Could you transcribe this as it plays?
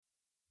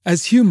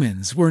As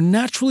humans, we're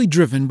naturally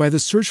driven by the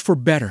search for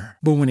better.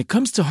 But when it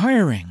comes to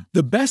hiring,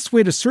 the best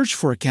way to search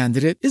for a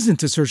candidate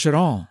isn't to search at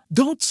all.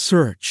 Don't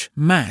search,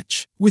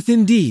 match with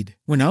Indeed.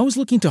 When I was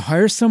looking to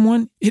hire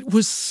someone, it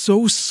was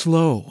so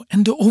slow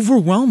and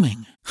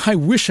overwhelming. I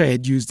wish I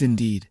had used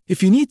Indeed.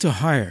 If you need to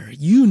hire,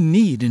 you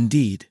need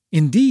Indeed.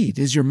 Indeed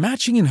is your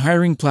matching and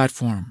hiring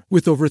platform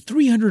with over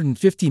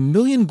 350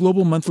 million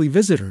global monthly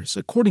visitors,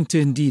 according to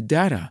Indeed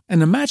data,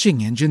 and a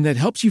matching engine that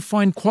helps you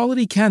find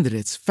quality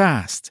candidates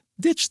fast.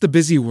 Ditch the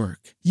busy work.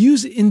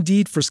 Use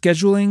Indeed for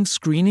scheduling,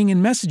 screening,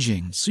 and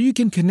messaging so you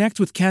can connect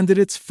with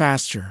candidates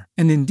faster.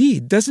 And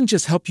Indeed doesn't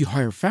just help you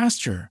hire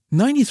faster.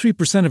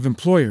 93% of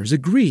employers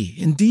agree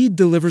Indeed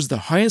delivers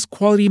the highest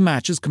quality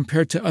matches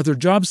compared to other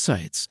job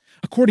sites,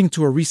 according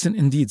to a recent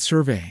Indeed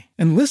survey.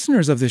 And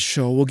listeners of this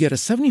show will get a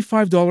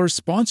 $75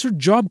 sponsored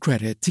job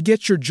credit to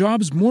get your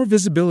jobs more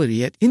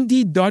visibility at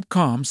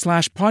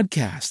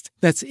Indeed.com/podcast.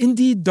 That's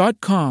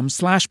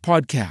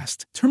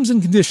Indeed.com/podcast. Terms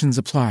and conditions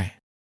apply.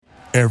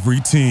 Every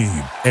team,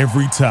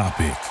 every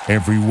topic,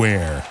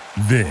 everywhere.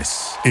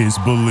 This is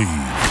Believe.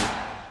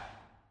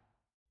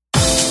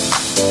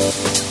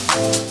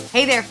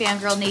 Hey there,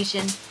 Fangirl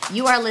Nation.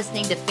 You are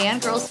listening to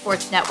Fangirl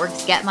Sports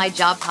Network's Get My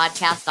Job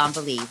podcast on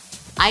Believe.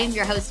 I am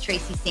your host,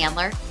 Tracy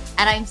Sandler,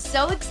 and I'm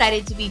so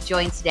excited to be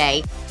joined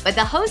today by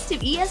the host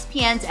of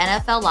ESPN's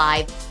NFL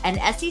Live and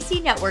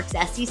SEC Network's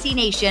SEC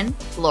Nation,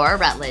 Laura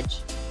Rutledge.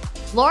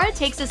 Laura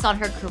takes us on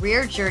her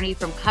career journey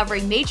from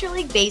covering Major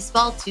League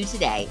Baseball to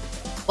today,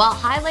 while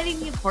highlighting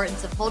the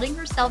importance of holding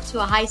herself to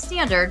a high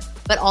standard,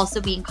 but also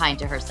being kind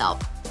to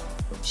herself.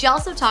 She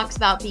also talks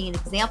about being an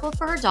example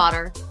for her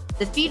daughter,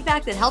 the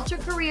feedback that helped her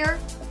career,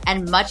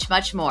 and much,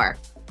 much more.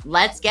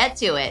 Let's get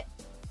to it.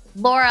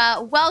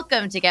 Laura,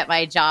 welcome to Get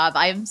My Job.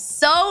 I'm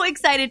so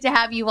excited to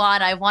have you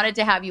on. I wanted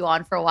to have you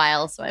on for a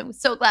while, so I'm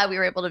so glad we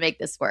were able to make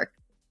this work.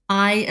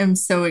 I am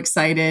so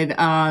excited.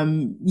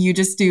 You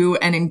just do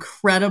an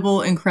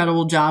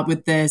incredible job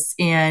with this.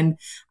 And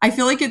I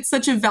feel like it's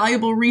such a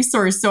valuable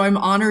resource. So I'm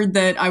honored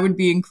that I would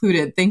be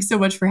included. Thanks so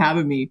much for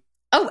having me.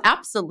 Oh,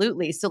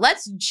 absolutely. So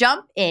let's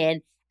jump in.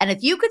 And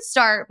if you could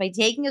start by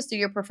taking us through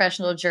your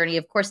professional journey.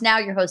 Of course, now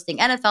you're hosting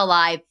NFL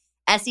Live,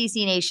 SEC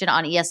Nation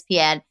on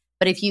ESPN.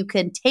 But if you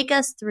can take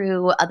us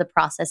through the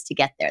process to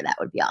get there, that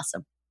would be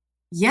awesome.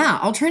 Yeah,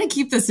 I'll try to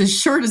keep this as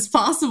short as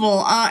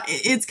possible.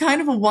 It's kind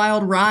of a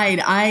wild ride.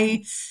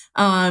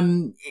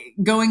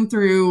 Going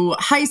through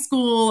high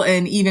school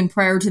and even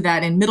prior to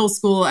that in middle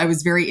school, I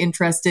was very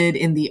interested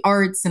in the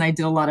arts, and I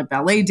did a lot of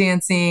ballet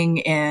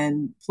dancing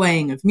and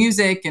playing of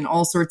music and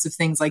all sorts of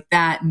things like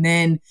that. And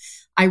then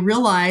I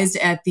realized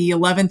at the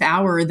 11th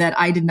hour that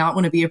I did not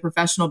want to be a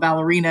professional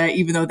ballerina,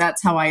 even though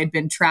that's how I had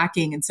been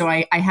tracking. And so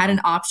I had an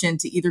option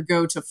to either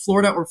go to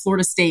Florida or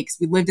Florida State, because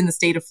we lived in the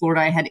state of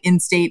Florida. I had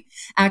in-state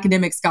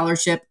academic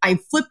scholarship. I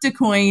flipped a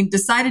coin,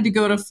 decided to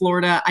go to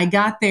Florida. I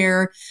got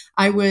there.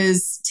 I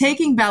was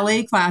taking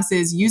ballet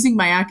classes using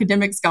my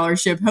academic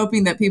scholarship,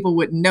 hoping that people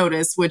wouldn't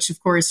notice, which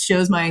of course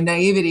shows my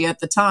naivety at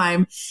the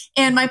time.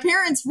 And my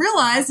parents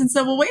realized and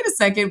said, well, wait a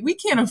second, we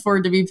can't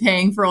afford to be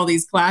paying for all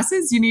these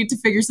classes. You need to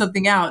figure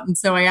something out. And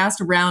so I asked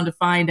around to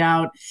find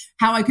out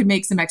how I could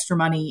make some extra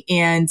money.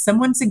 And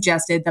someone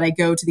suggested that I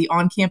go to the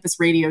on-campus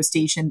radio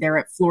station there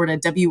at Florida,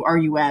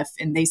 WRUF.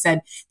 And they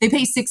said, they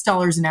pay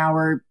 $6 an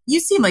hour.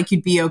 You seem like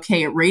you'd be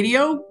okay at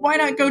radio. Why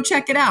not go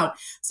check it out?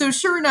 So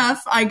sure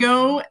enough, I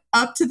go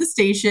up to the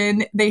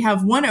station. They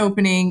have one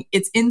opening.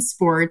 It's in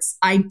sports.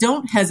 I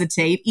don't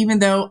hesitate, even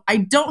though I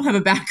don't have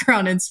a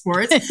background in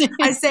sports.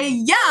 I say,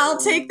 yeah, I'll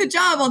take the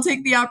job. I'll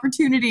take the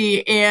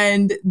opportunity.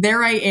 And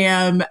there I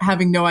am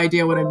having no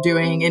idea what I'm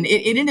doing. And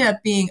it ended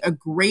up being a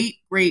great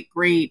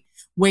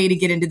way to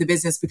get into the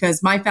business,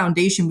 because my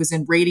foundation was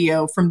in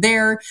radio. From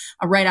there,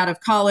 right out of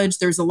college,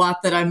 there's a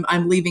lot that I'm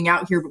leaving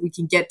out here, but we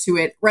can get to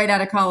it. Right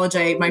out of college,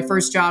 my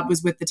first job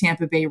was with the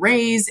Tampa Bay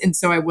Rays. And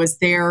so I was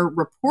their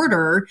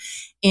reporter.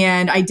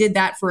 And I did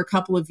that for a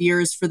couple of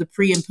years for the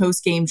pre and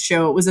post game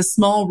show. It was a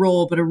small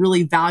role, but a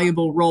really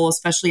valuable role,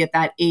 especially at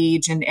that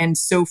age and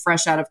so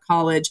fresh out of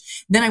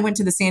college. Then I went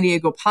to the San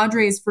Diego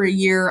Padres for a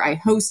year. I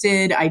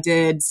hosted, I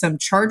did some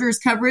Chargers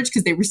coverage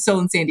because they were still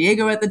in San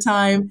Diego at the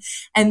time.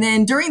 And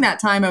then during that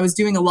time, I was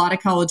doing a lot of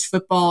college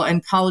football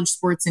and college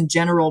sports in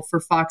general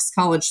for Fox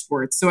College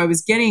Sports. So I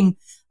was getting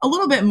a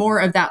little bit more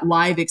of that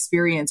live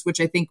experience, which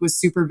I think was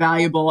super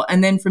valuable.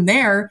 And then from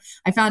there,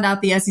 I found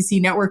out the SEC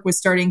Network was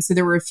starting. So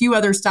there were a few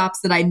other stops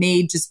that I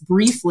made just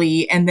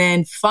briefly, and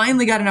then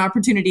finally got an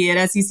opportunity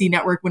at SEC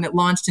Network when it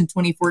launched in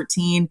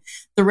 2014.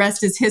 The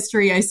rest is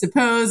history, I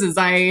suppose, as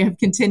I have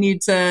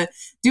continued to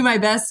do my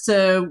best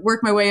to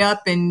work my way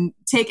up and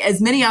take as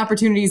many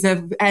opportunities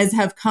as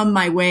have come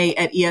my way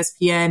at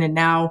ESPN. And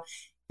now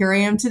here I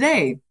am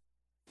today.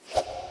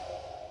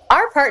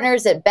 Our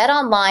partners at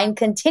BetOnline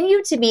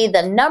continue to be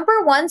the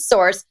 #1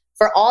 source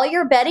for all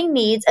your betting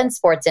needs and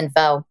sports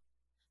info.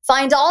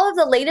 Find all of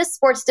the latest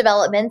sports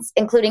developments,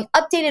 including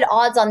updated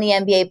odds on the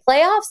NBA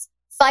playoffs,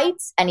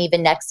 fights, and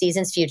even next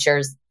season's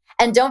futures.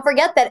 And don't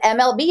forget that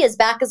MLB is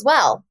back as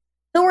well.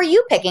 Who are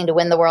you picking to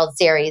win the World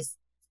Series?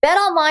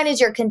 BetOnline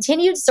is your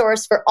continued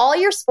source for all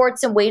your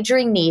sports and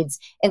wagering needs,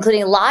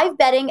 including live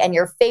betting and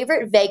your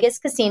favorite Vegas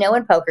casino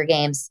and poker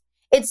games.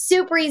 It's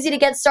super easy to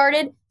get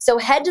started, so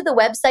head to the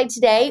website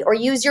today or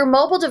use your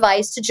mobile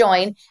device to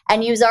join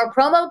and use our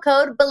promo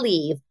code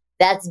BELIEVE,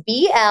 that's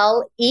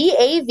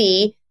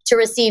BLEAV, to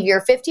receive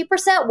your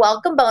 50%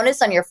 welcome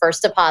bonus on your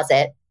first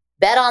deposit.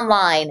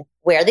 BetOnline,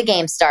 where the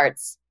game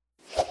starts.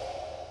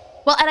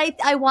 Well, and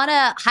I want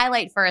to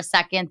highlight for a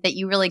second that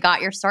you really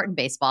got your start in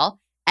baseball.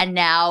 And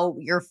now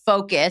your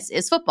focus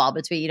is football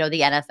between,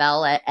 the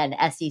NFL and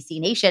SEC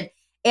Nation.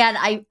 And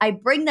I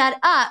bring that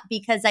up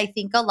because I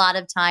think a lot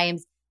of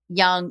times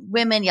young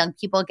women, young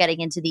people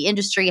getting into the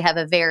industry have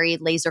a very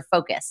laser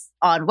focus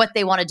on what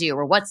they want to do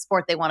or what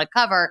sport they want to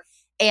cover.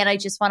 And I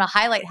just want to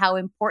highlight how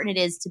important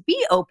it is to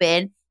be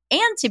open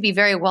and to be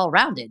very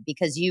well-rounded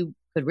because you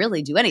could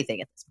really do anything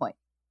at this point.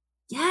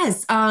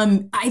 Yes.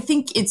 I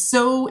think it's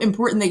so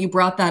important that you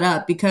brought that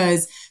up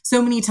because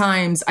so many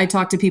times I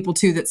talk to people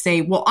too that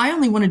say, well, I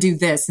only want to do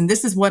this and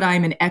this is what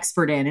I'm an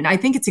expert in. And I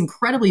think it's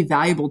incredibly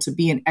valuable to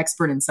be an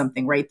expert in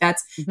something, right?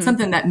 That's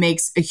something that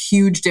makes a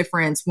huge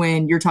difference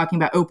when you're talking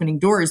about opening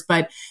doors.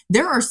 But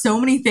there are so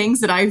many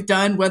things that I've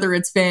done, whether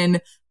it's been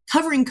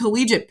covering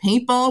collegiate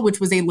paintball, which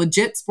was a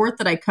legit sport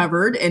that I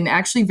covered and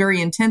actually very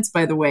intense,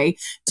 by the way,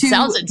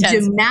 to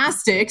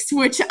gymnastics,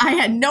 which I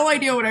had no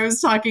idea what I was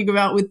talking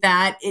about with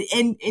that.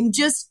 And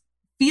just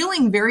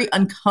feeling very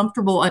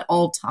uncomfortable at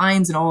all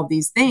times and all of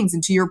these things.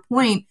 And to your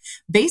point,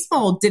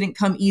 baseball didn't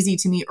come easy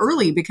to me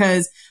early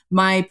because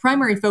my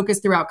primary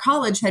focus throughout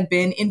college had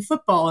been in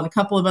football and a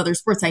couple of other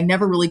sports. I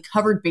never really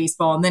covered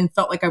baseball and then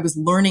felt like I was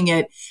learning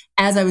it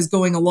as I was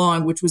going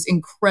along, which was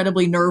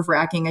incredibly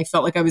nerve-wracking. I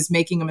felt like I was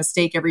making a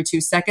mistake every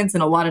 2 seconds,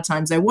 and a lot of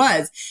times I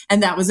was.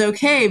 And that was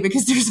okay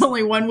because there's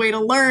only one way to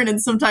learn,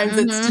 and sometimes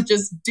it's to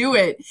just do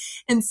it.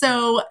 And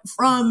so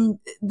from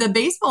the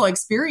baseball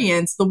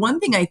experience, the one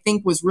thing I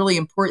think was really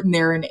important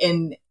there,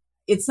 and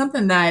it's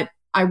something that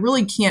I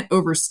really can't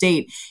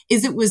overstate,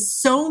 is it was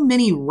so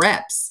many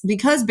reps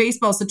because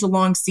baseball is such a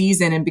long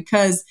season and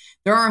because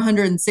there are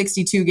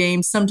 162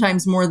 games,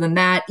 sometimes more than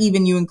that.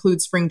 Even you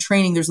include spring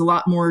training, there's a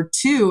lot more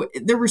too.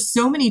 There were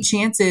so many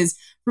chances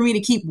for me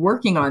to keep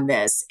working on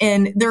this.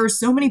 And there are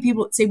so many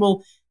people that say,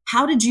 well,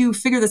 how did you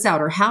figure this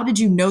out? Or how did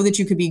you know that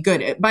you could be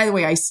good? By the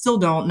way, I still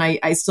don't. And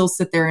I still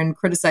sit there and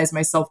criticize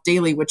myself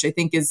daily, which I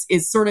think is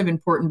sort of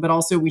important, but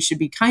also we should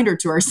be kinder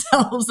to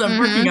ourselves. I'm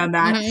working on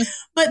that.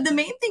 But the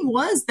main thing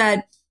was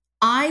that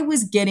I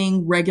was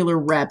getting regular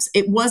reps.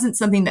 It wasn't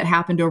something that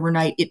happened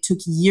overnight. It took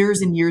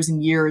years and years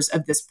and years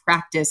of this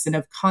practice and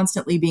of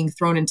constantly being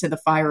thrown into the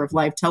fire of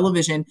live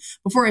television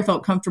before I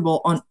felt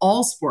comfortable on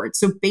all sports.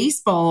 So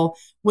baseball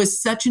was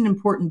such an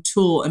important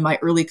tool in my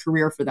early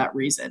career for that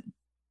reason.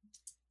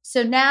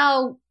 So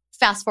now,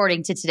 fast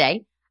forwarding to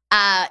today,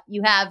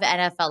 you have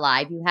NFL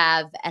Live, you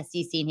have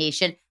SEC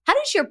Nation. How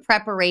does your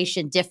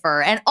preparation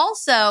differ? And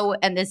also,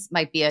 and this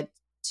might be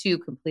two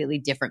completely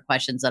different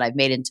questions that I've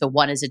made into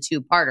one as a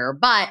two-parter,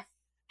 but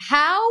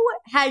how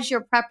has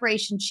your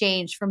preparation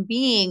changed from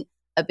being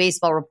a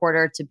baseball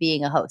reporter to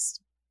being a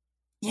host?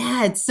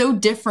 Yeah, it's so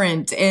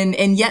different.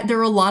 And yet there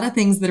are a lot of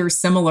things that are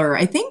similar.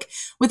 I think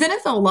with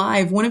NFL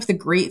Live, one of the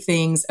great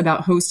things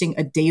about hosting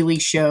a daily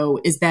show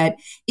is that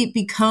it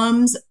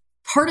becomes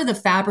part of the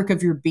fabric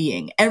of your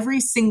being.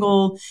 Every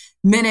single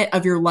minute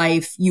of your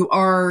life, you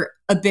are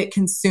a bit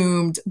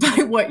consumed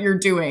by what you're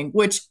doing,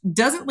 which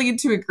doesn't lead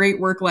to a great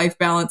work-life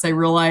balance, I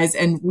realize.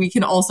 And we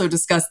can also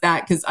discuss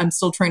that because I'm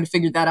still trying to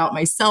figure that out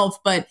myself.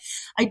 But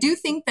I do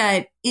think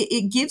that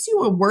it gives you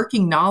a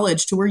working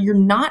knowledge to where you're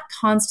not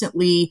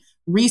constantly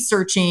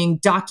researching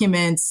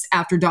documents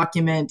after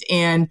document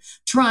and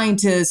trying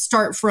to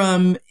start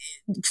from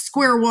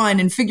square one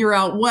and figure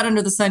out what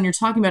under the sun you're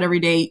talking about every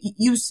day.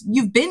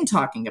 You've been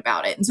talking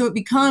about it. And so it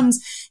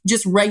becomes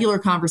just regular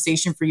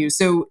conversation for you.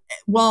 So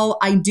while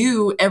I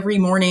do every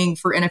morning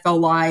for NFL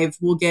Live,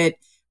 we'll get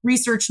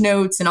research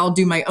notes and I'll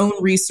do my own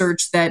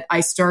research that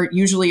I start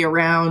usually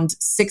around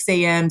 6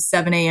 a.m.,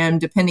 7 a.m.,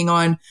 depending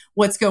on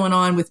what's going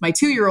on with my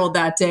 2-year-old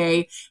that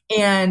day.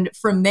 And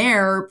from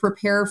there,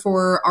 prepare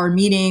for our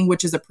meeting,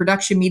 which is a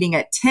production meeting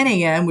at 10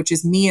 a.m., which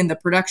is me and the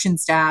production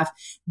staff.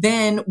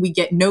 Then we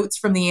get notes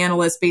from the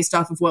analysts based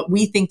off of what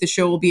we think the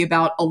show will be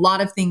about. A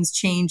lot of things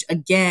change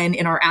again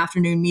in our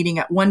afternoon meeting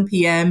at 1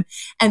 p.m.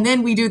 And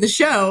then we do the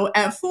show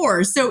at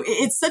 4. So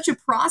it's such a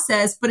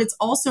process, but it's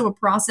also a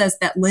process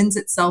that lends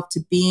itself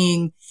to being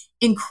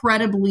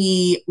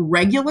incredibly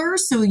regular.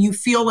 So you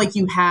feel like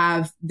you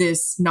have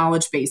this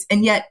knowledge base.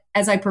 And yet,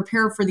 as I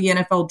prepare for the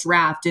NFL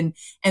draft and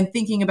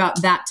thinking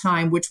about that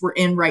time, which we're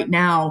in right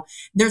now,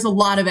 there's a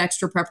lot of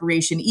extra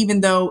preparation, even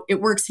though it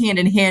works hand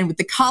in hand with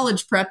the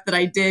college prep that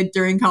I did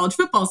during college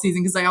football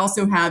season, because I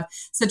also have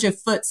such a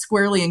foot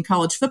squarely in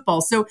college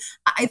football. So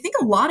I think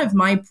a lot of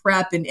my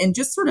prep and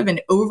just sort of an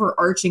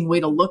overarching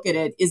way to look at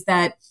it is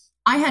that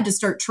I had to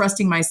start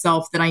trusting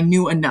myself that I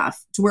knew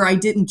enough to where I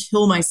didn't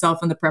kill myself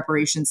on the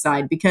preparation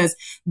side, because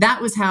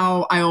that was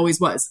how I always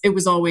was. It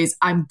was always,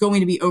 I'm going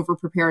to be over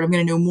prepared. I'm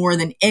going to know more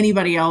than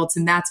anybody else.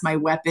 And that's my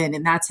weapon.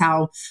 And that's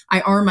how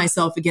I arm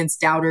myself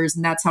against doubters.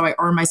 And that's how I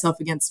arm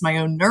myself against my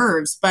own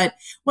nerves. But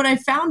what I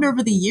found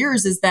over the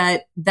years is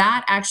that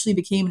actually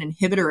became an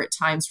inhibitor at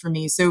times for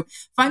me. So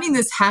finding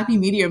this happy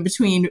medium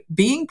between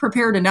being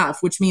prepared enough,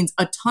 which means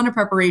a ton of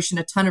preparation,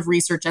 a ton of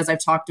research, as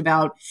I've talked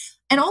about,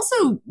 and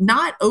also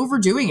not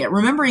overdoing it,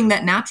 remembering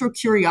that natural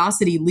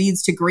curiosity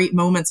leads to great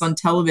moments on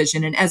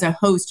television. And as a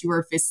host, you are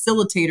a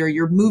facilitator,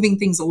 you're moving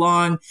things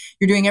along,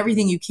 you're doing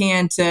everything you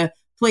can to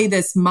play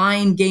this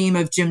mind game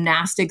of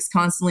gymnastics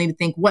constantly to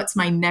think, what's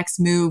my next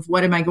move?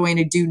 What am I going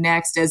to do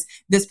next? As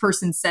this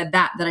person said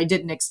that I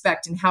didn't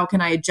expect, and how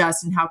can I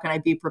adjust and how can I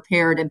be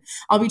prepared? And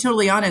I'll be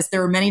totally honest,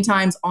 there are many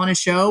times on a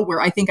show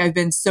where I think I've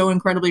been so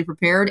incredibly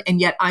prepared,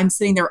 and yet I'm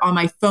sitting there on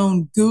my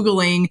phone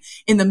Googling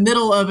in the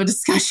middle of a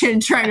discussion,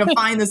 trying to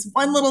find this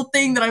one little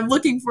thing that I'm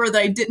looking for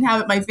that I didn't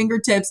have at my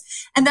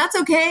fingertips. And that's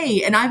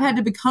okay. And I've had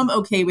to become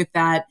okay with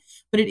that.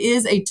 But it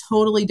is a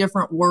totally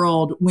different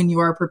world when you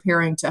are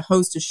preparing to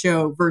host a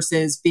show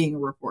versus being a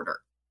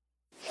reporter.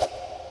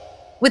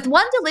 With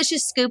one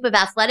delicious scoop of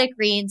Athletic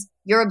Greens,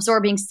 you're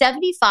absorbing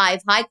 75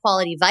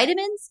 high-quality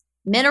vitamins,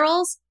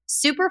 minerals,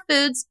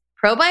 superfoods,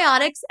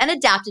 probiotics, and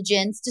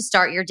adaptogens to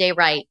start your day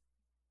right.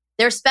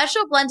 Their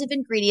special blend of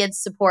ingredients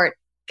support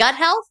gut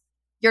health,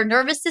 your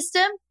nervous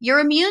system, your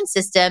immune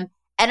system,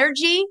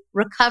 energy,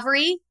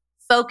 recovery,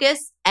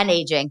 focus, and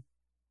aging.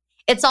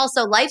 It's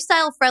also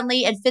lifestyle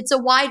friendly and fits a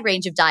wide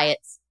range of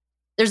diets.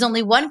 There's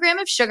only 1 gram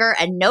of sugar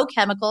and no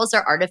chemicals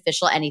or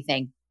artificial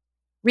anything.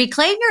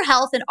 Reclaim your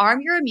health and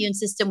arm your immune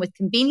system with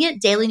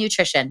convenient daily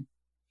nutrition.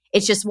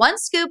 It's just 1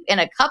 scoop in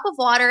a cup of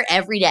water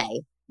every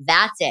day.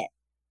 That's it.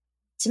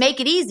 To make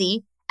it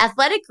easy,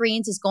 Athletic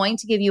Greens is going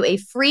to give you a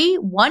free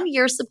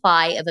 1-year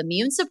supply of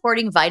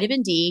immune-supporting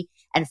vitamin D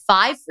and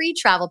 5 free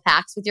travel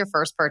packs with your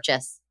first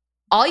purchase.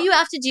 All you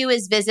have to do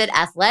is visit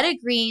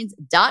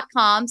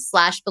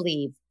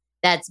athleticgreens.com/believe.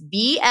 That's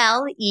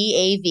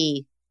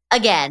BLEAV.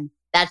 Again,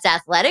 that's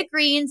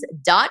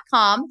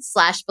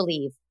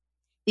athleticgreens.com/believe.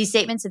 These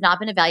statements have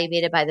not been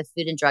evaluated by the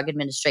Food and Drug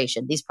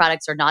Administration. These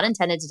products are not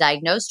intended to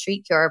diagnose,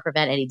 treat, cure, or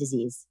prevent any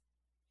disease.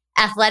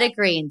 Athletic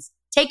Greens,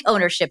 take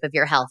ownership of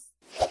your health.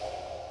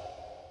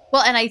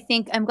 Well, and I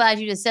think I'm glad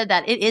you just said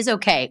that. It is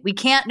okay. We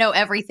can't know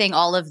everything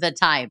all of the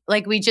time.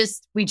 Like we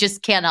just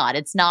cannot.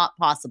 It's not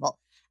possible.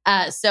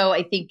 So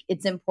I think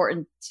it's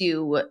important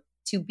to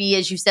be,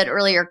 as you said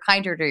earlier,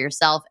 kinder to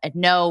yourself and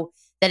know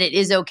that it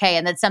is okay.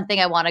 And that's something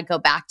I want to go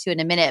back to in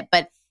a minute.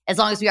 But as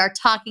long as we are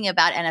talking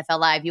about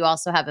NFL Live, you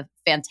also have a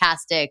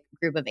fantastic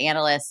group of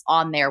analysts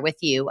on there with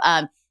you,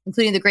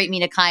 including the great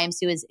Mina Kimes,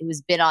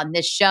 who's been on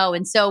this show.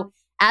 And so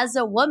as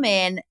a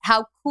woman,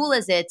 how cool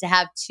is it to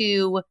have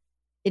 2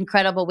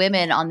 incredible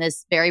women on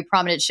this very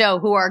prominent show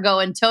who are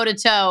going toe to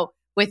toe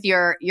with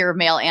your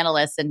male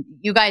analysts? And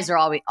you guys are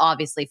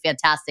obviously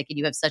fantastic and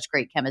you have such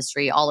great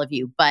chemistry, all of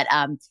you. But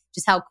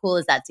just how cool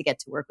is that to get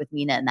to work with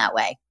Mina in that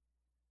way?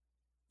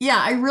 Yeah,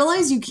 I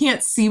realize you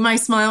can't see my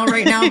smile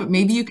right now, but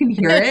maybe you can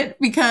hear it,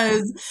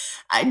 because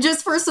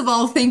just first of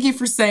all, thank you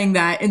for saying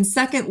that. And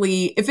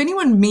secondly, if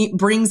anyone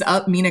brings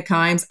up Mina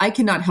Kimes, I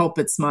cannot help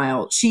but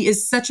smile. She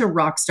is such a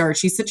rock star.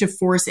 She's such a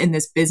force in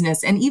this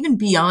business and even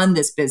beyond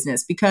this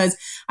business, because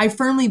I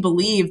firmly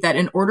believe that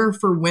in order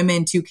for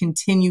women to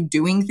continue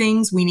doing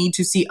things, we need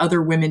to see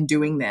other women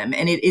doing them.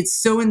 And it's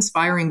so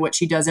inspiring what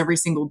she does every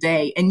single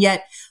day. And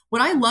yet,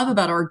 what I love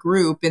about our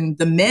group, and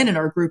the men in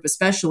our group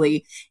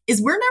especially,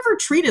 is we're never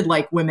treated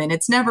like women.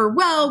 It's never,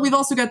 well, we've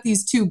also got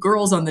these 2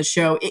 girls on the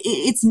show.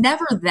 It's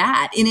never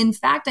that. And in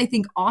fact, I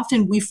think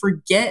often we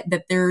forget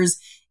that there's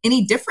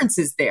any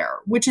differences there,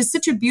 which is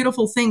such a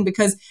beautiful thing,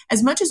 because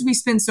as much as we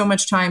spend so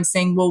much time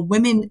saying, well,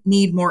 women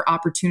need more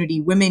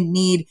opportunity, women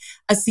need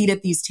a seat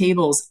at these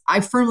tables, I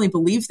firmly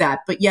believe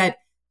that. But yet,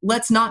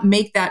 let's not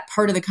make that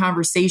part of the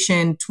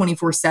conversation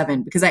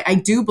 24/7, because I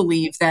do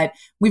believe that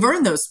we've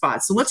earned those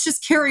spots. So let's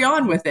just carry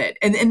on with it.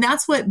 And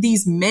that's what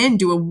these men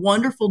do a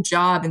wonderful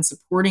job in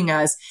supporting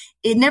us.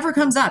 It never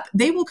comes up.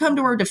 They will come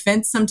to our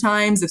defense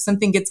sometimes if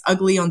something gets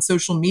ugly on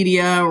social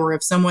media or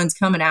if someone's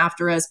coming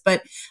after us.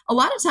 But a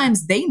lot of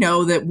times they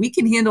know that we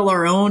can handle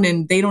our own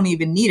and they don't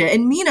even need it.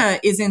 And Mina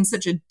is in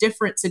such a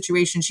different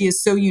situation. She is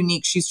so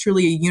unique. She's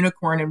truly a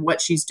unicorn in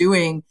what she's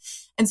doing.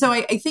 And so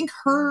I think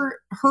her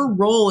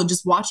role and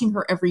just watching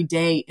her every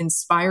day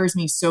inspires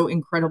me so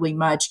incredibly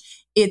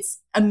much. It's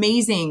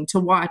amazing to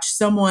watch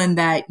someone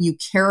that you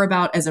care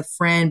about as a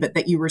friend, but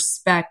that you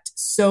respect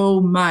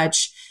so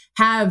much,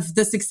 have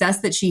the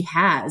success that she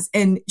has.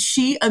 And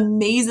she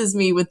amazes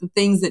me with the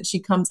things that she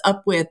comes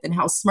up with and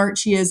how smart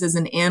she is as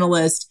an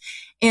analyst.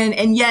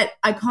 And yet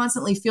I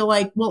constantly feel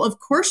like, well, of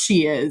course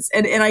she is.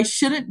 And I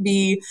shouldn't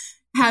be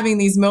having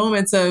these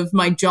moments of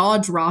my jaw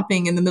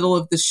dropping in the middle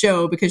of the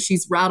show because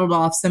she's rattled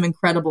off some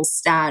incredible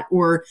stat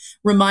or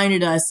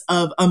reminded us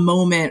of a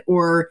moment,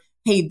 or,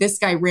 hey, this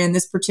guy ran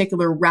this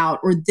particular route,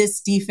 or this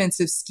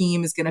defensive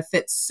scheme is going to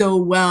fit so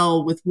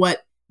well with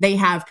what they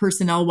have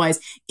personnel wise.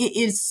 It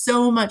is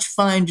so much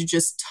fun to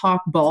just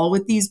talk ball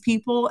with these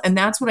people. And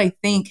that's what I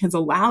think has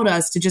allowed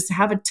us to just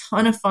have a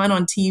ton of fun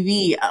on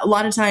TV. A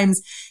lot of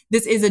times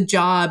this is a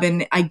job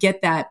and I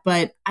get that,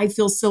 but I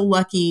feel so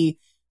lucky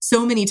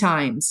so many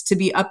times to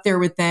be up there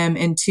with them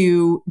and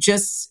to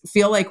just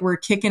feel like we're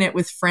kicking it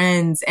with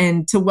friends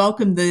and to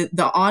welcome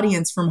the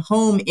audience from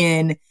home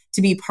in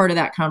to be part of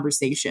that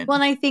conversation. Well,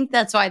 and I think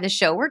that's why the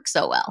show works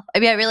so well. I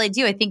mean, I really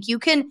do. I think you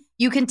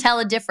can tell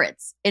a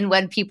difference in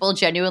when people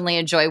genuinely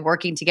enjoy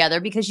working together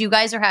because you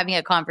guys are having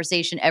a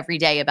conversation every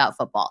day about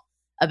football,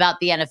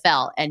 about the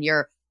NFL, and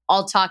you're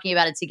all talking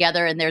about it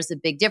together. And there's a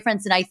big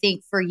difference. And I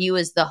think for you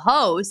as the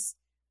host,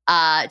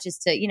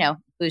 just to,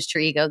 boost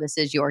your ego, this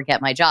is your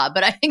Get My Job.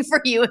 But I think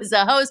for you as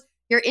a host,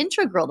 you're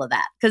integral to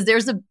that because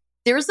there's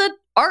a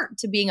art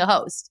to being a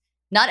host.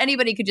 Not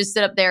anybody could just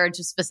sit up there and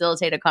just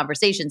facilitate a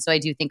conversation. So I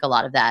do think a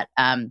lot of that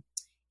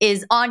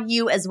is on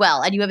you as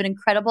well. And you have an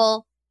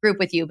incredible group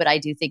with you, but I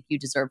do think you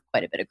deserve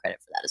quite a bit of credit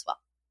for that as well.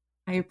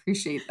 I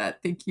appreciate that.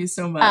 Thank you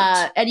so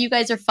much. And you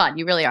guys are fun.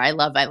 You really are. I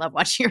love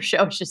watching your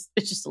show. It's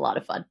just a lot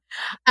of fun.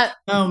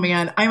 Oh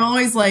man. I'm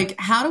always like,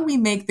 how do we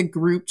make the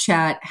group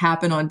chat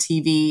happen on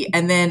TV?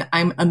 And then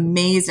I'm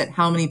amazed at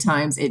how many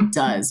times it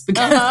does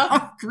because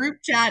our group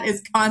chat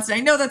is constant.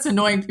 I know that's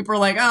annoying. People are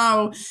like,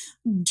 oh,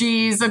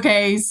 geez,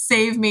 okay,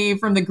 save me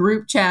from the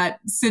group chat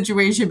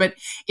situation. But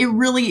it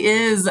really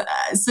is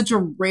such a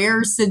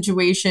rare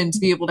situation to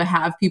be able to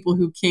have people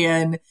who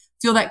can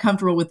feel that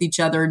comfortable with each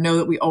other, know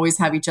that we always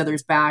have each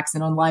other's backs.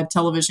 And on live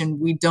television,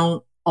 we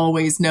don't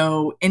always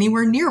know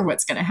anywhere near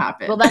what's going to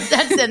happen. Well, that's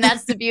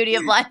the beauty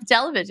of live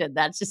television.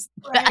 That's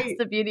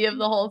the beauty of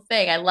the whole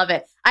thing. I love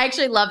it. I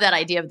actually love that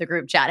idea of the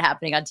group chat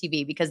happening on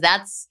TV because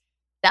that's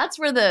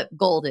where the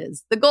gold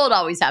is. The gold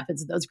always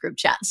happens in those group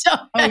chats. So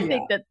I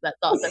think that's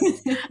awesome.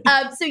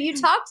 So you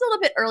talked a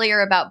little bit earlier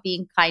about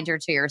being kinder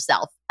to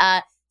yourself.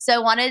 So I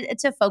wanted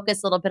to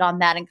focus a little bit on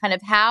that and kind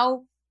of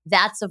how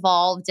that's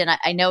evolved. And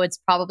I know it's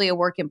probably a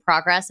work in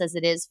progress as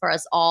it is for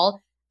us all.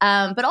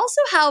 But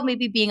also how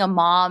maybe being a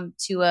mom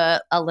to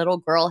a little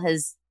girl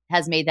has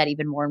made that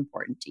even more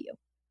important to you.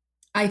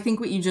 I think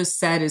what you just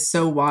said is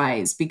so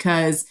wise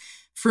because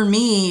for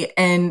me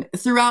and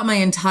throughout my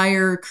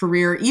entire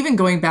career, even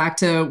going back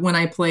to when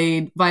I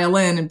played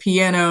violin and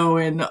piano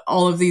and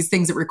all of these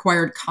things that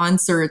required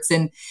concerts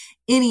and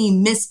any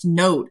missed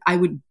note, I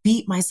would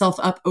beat myself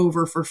up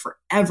over for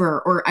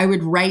forever, or I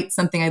would write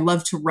something I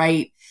love to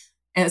write.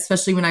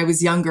 Especially when I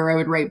was younger, I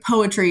would write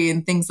poetry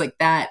and things like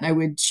that. And I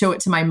would show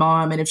it to my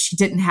mom. And if she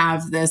didn't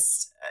have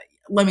this,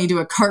 let me do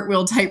a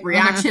cartwheel type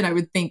reaction, I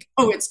would think,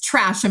 oh, it's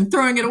trash. I'm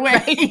throwing it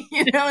away.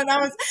 And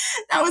that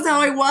was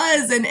how I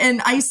was.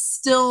 And I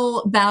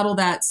still battle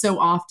that so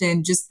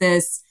often, just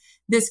this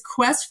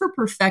quest for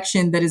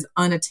perfection that is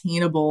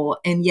unattainable.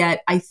 And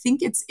yet I think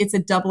it's a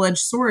double-edged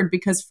sword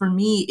because for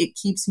me, it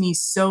keeps me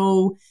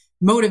so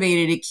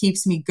motivated. It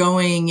keeps me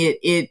going.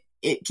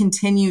 It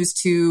continues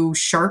to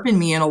sharpen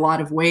me in a lot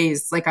of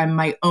ways. Like I'm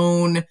my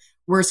own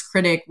worst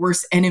critic,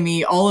 worst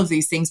enemy, all of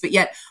these things. But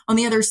yet on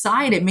the other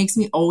side, it makes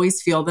me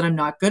always feel that I'm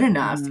not good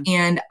enough.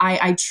 And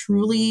I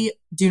truly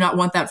do not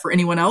want that for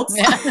anyone else.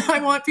 Yeah.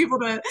 I want people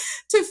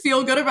to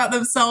feel good about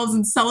themselves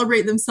and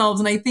celebrate themselves.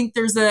 And I think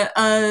there's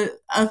a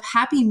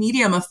happy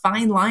medium, a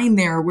fine line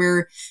there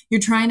where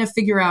you're trying to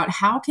figure out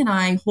how can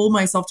I hold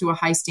myself to a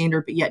high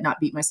standard, but yet not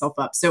beat myself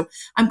up. So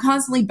I'm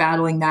constantly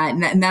battling that.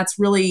 And that's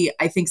really,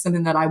 I think,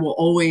 something that I will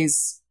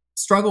always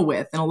struggle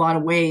with in a lot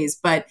of ways.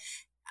 But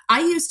I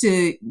used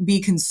to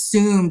be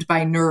consumed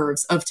by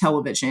nerves of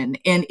television,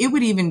 and it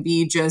would even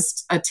be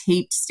just a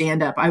taped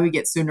stand-up. I would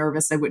get so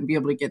nervous I wouldn't be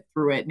able to get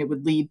through it, and it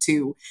would lead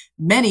to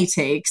many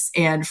takes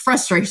and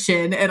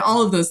frustration and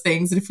all of those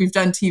things. And if we've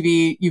done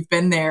TV, you've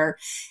been there.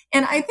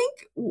 And I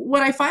think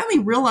what I finally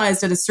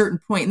realized at a certain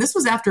point, and this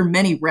was after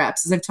many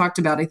reps, as I've talked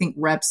about, I think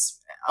reps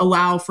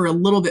allow for a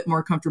little bit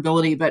more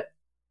comfortability, but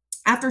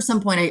after some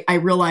point, I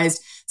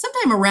realized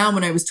sometime around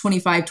when I was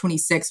 25,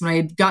 26, when I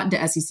had gotten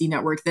to SEC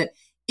Network, that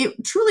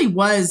it truly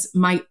was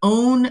my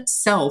own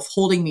self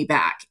holding me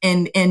back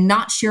and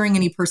not sharing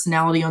any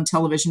personality on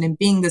television and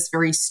being this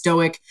very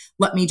stoic,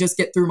 let me just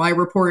get through my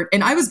report.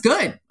 And I was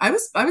good. I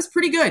was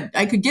pretty good.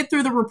 I could get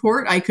through the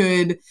report. I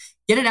could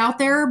get it out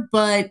there,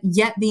 but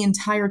yet the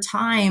entire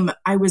time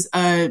I was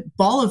a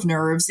ball of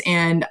nerves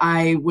and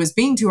I was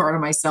being too hard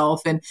on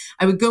myself, and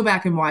I would go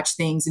back and watch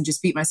things and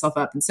just beat myself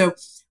up. And so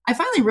I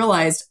finally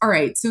realized, all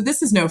right, so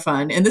this is no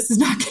fun and this is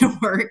not going to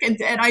work. And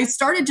I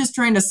started just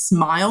trying to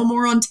smile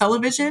more on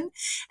television.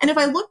 And if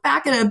I look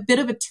back at a bit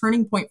of a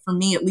turning point for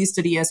me, at least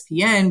at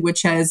ESPN,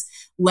 which has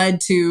led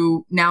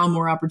to now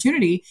more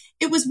opportunity,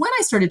 it was when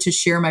I started to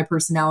share my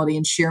personality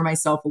and share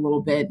myself a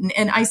little bit.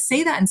 And I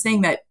say that and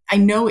saying that I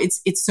know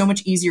it's so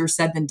much easier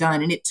said than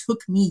done. And it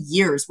took me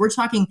years. We're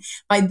talking,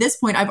 by this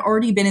point, I've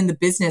already been in the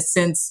business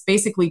since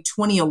basically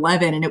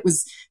 2011. And it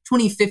was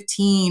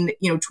 2015,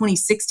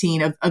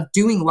 2016 of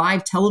doing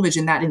live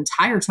television that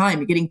entire time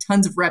and getting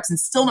tons of reps and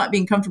still not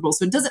being comfortable.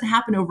 So it doesn't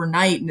happen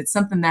overnight. And it's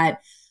something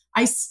that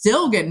I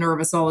still get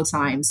nervous all the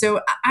time.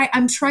 So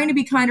I'm trying to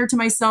be kinder to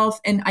myself.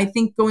 And I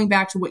think going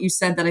back to what you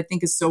said that I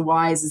think is so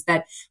wise is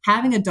that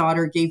having a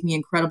daughter gave me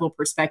incredible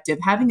perspective.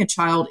 Having a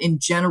child in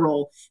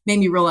general made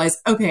me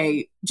realize,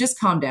 okay, just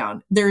calm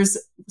down. There's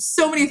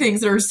so many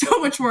things that are so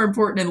much more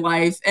important in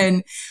life.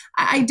 And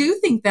I do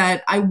think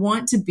that I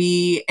want to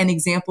be an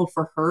example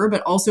for her,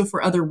 but also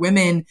for other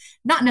women,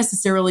 not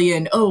necessarily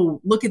in, oh,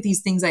 look at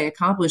these things I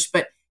accomplished,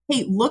 but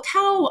hey, look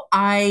how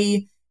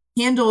I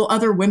handle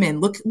other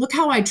women. Look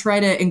how I try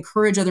to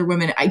encourage other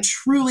women. I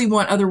truly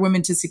want other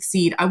women to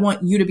succeed. I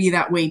want you to be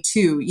that way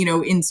too,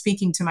 in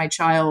speaking to my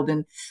child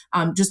and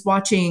just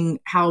watching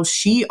how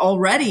she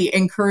already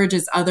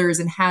encourages others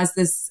and has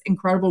this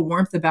incredible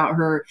warmth about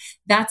her.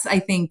 That's, I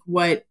think,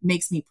 what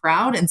makes me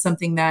proud and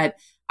something that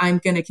I'm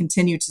going to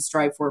continue to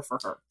strive for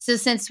her. So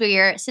since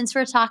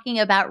we're talking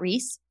about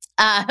Reese,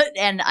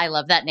 and I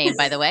love that name,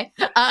 by the way.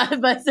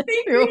 But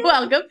you're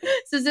welcome.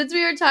 So since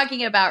we were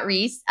talking about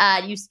Reese,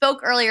 you spoke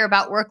earlier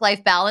about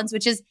work-life balance,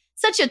 which is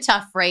such a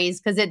tough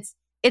phrase because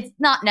it's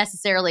not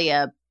necessarily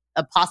a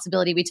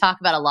possibility we talk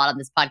about a lot on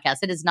this podcast.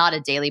 It is not a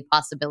daily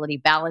possibility.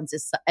 Balance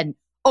is an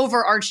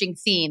overarching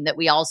theme that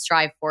we all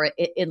strive for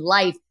in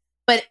life.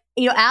 But,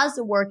 as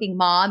a working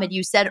mom, and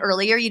you said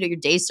earlier, your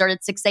days start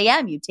at 6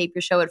 a.m., you tape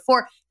your show at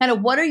 4. Kind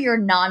of what are your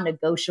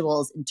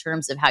non-negotiables in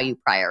terms of how you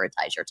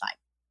prioritize your time?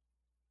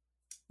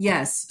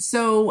 Yes.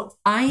 So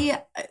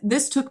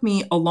this took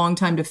me a long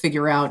time to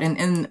figure out.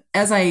 And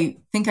as I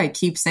think I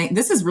keep saying,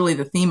 this is really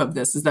the theme of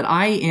this, is that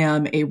I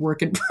am a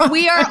work in progress.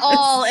 We are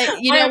all, I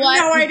have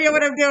no idea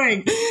what I'm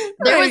doing.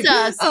 There was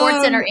a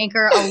Sports Center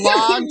anchor a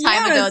long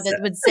time ago that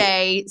would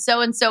say,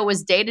 so-and-so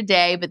was day to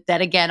day, but then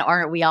again,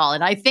 aren't we all?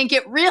 And I think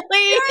it really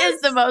is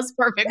the most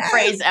perfect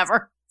phrase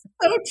ever.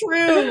 So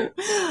true.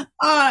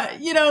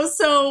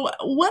 So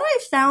what I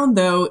found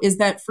though, is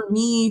that for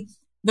me,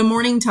 the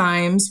morning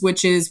times,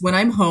 which is when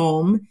I'm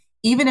home,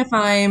 even if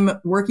I'm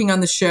working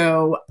on the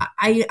show,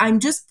 I'm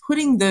just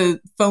putting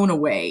the phone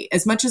away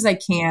as much as I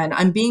can.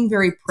 I'm being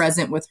very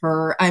present with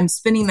her. I'm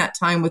spending that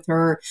time with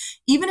her.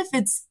 Even if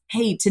it's,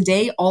 hey,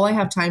 today, all I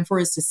have time for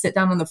is to sit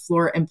down on the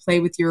floor and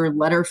play with your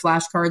letter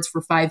flashcards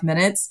for 5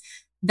 minutes.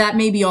 That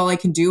may be all I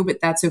can do,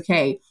 but that's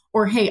okay.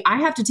 Or, hey, I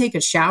have to take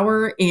a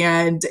shower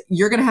and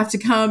you're going to have to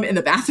come in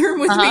the bathroom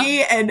with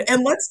me and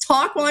let's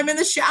talk while I'm in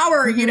the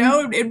shower,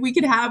 and we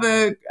could have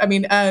a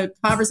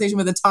conversation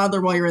with a toddler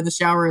while you're in the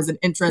shower is an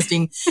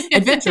interesting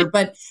adventure,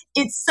 but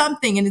it's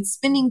something and it's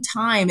spending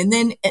time. And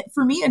then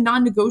for me, a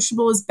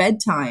non-negotiable is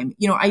bedtime.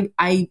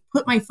 I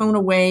put my phone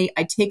away,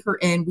 I take her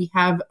in, we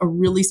have a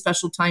really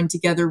special time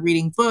together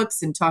reading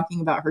books and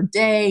talking about her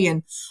day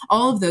and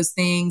all of those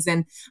things.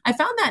 And I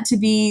found that to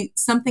be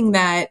something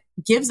that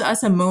gives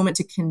us a moment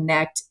to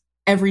connect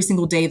every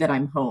single day that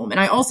I'm home.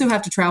 And I also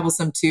have to travel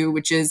some too,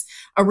 which is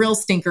a real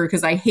stinker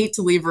because I hate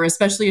to leave her,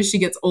 especially as she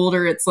gets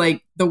older. It's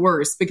like the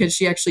worst because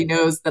she actually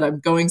knows that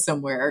I'm going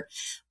somewhere.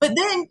 But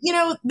then,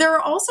 there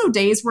are also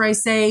days where I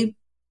say,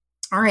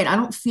 all right, I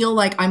don't feel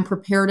like I'm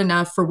prepared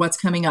enough for what's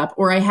coming up,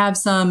 or I have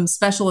some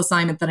special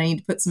assignment that I need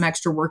to put some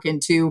extra work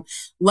into.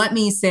 Let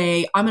me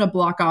say, I'm going to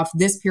block off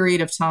this period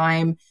of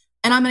time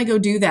and I'm going to go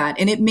do that.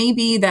 And it may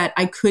be that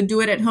I could do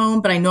it at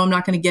home, but I know I'm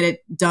not going to get it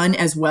done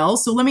as well.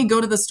 So let me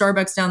go to the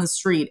Starbucks down the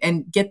street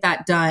and get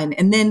that done.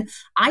 And then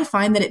I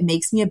find that it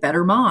makes me a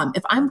better mom.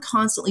 If I'm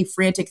constantly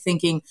frantic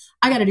thinking,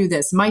 I got to do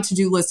this, my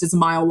to-do list is a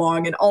mile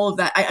long and all of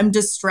that, I'm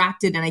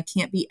distracted and I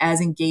can't be as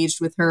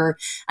engaged with her.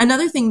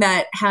 Another thing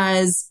that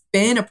has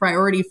been a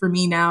priority for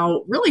me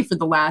now, really for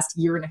the last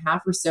year and a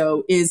half or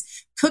so, is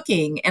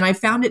cooking. And I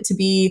found it to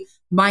be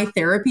my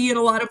therapy in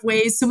a lot of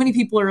ways. So many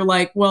people are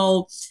like,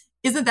 well,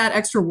 isn't that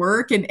extra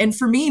work? And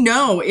for me,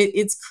 no,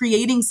 it's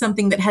creating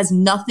something that has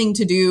nothing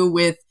to do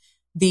with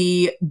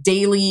the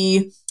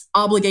daily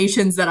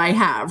obligations that I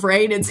have,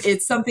 right?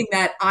 It's something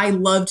that I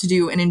love to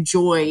do and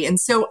enjoy. And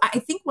so I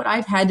think what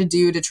I've had to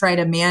do to try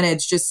to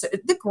manage just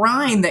the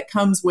grind that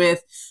comes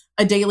with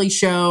a daily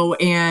show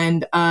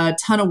and a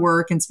ton of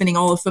work and spending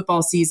all of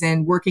football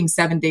season working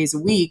 7 days a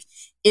week,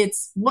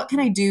 it's what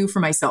can I do for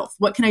myself?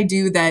 What can I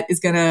do that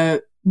is going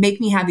to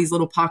make me have these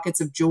little pockets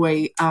of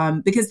joy,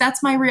 because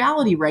that's my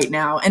reality right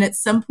now. And at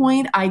some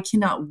point, I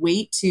cannot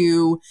wait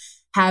to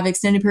have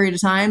extended period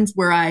of times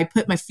where I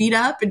put my feet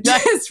up and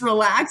just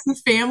relax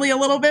with family a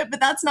little bit. But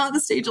that's not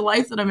the stage of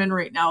life that I'm in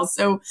right now.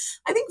 So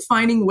I think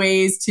finding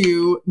ways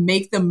to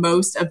make the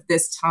most of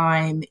this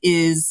time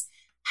is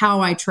how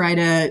I try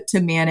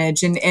to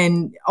manage.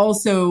 And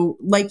also,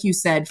 like you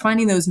said,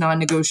 finding those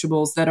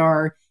non-negotiables that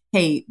are,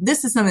 hey,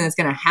 this is something that's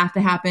going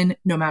to happen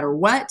no matter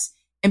what.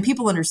 And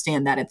people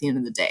understand that at the end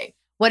of the day.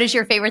 What is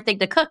your favorite thing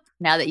to cook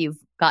now that you've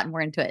gotten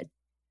more into it?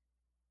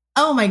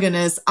 Oh my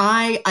goodness.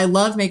 I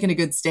love making a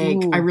good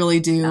steak. Ooh, I really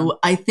do. Yeah.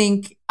 I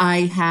think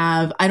I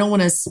don't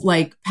want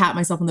to pat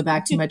myself on the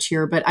back too much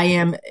here, but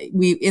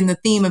in the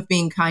theme of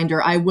being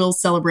kinder, I will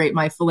celebrate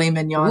my filet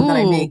mignon that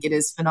I make. It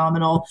is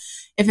phenomenal.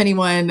 If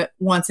anyone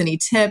wants any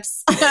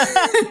tips,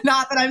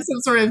 not that I'm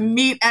some sort of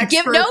meat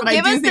expert,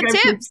 give us the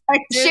tips.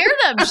 Share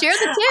them. Share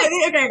the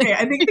tips. Okay.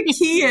 I think the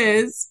key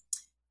is,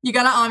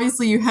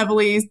 you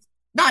heavily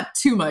not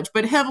too much,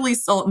 but heavily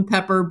salt and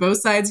pepper both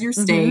sides of your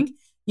steak.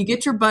 You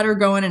get your butter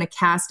going in a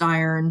cast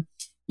iron.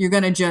 You're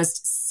going to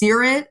just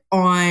sear it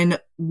on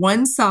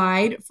one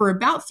side for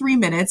about 3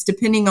 minutes,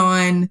 depending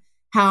on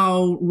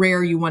how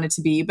rare you want it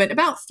to be, but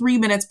about 3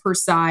 minutes per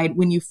side.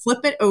 When you flip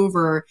it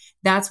over,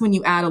 that's when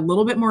you add a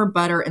little bit more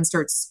butter and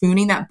start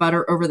spooning that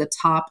butter over the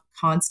top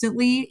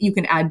constantly. You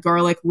can add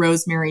garlic,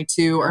 rosemary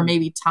too, or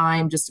maybe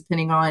thyme, just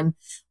depending on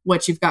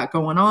what you've got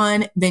going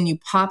on. Then you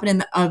pop it in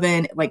the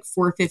oven at like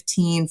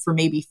 415 for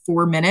maybe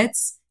 4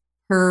 minutes.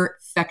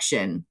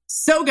 Perfection.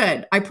 So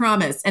good. I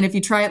promise. And if you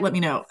try it, let me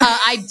know.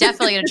 I'm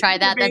definitely going to try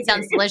that. That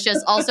sounds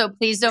delicious. Also,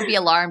 please don't be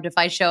alarmed if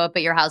I show up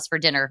at your house for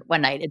dinner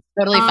one night. It's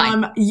totally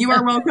fine. You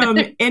are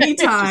welcome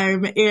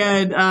anytime.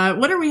 And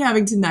what are we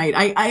having tonight?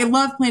 I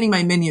love planning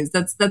my menus.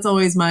 That's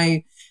always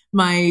my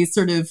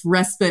sort of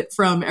respite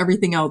from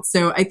everything else.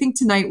 So I think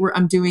tonight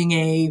I'm doing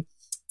it's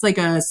like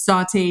a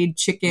sauteed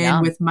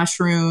chicken with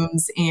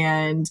mushrooms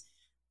and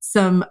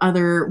some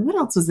other, what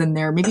else was in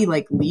there? Maybe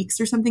like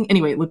leeks or something.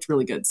 Anyway, it looked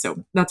really good.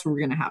 So that's what we're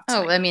going to have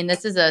tonight. Oh, I mean,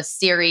 this is a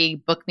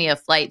Siri book me a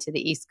flight to the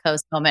East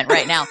Coast moment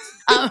right now.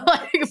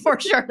 For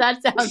sure.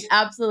 That sounds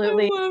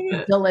absolutely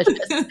delicious.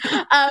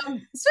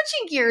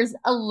 Switching gears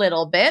a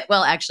little bit.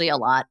 Well, actually a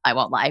lot. I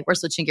won't lie. We're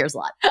switching gears a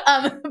lot.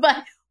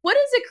 But what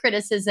is a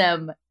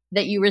criticism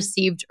that you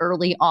received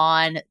early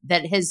on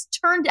that has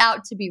turned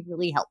out to be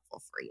really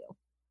helpful for you?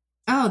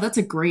 Oh, that's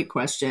a great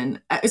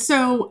question.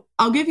 So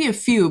I'll give you a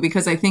few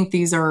because I think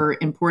these are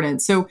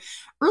important. So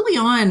early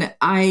on,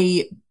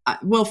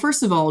 well,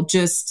 first of all,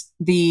 just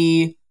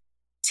the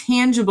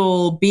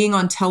tangible being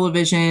on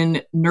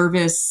television,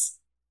 nervous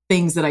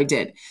things that I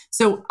did.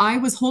 So I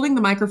was holding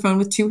the microphone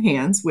with two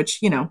hands, which,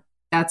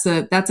 that's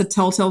a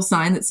telltale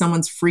sign that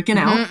someone's freaking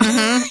out.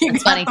 You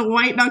got funny. The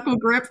white knuckle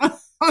grip on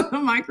the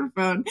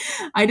microphone.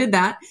 I did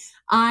that.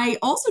 I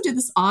also did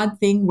this odd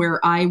thing where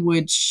I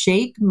would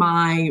shake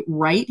my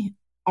right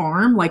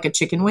arm like a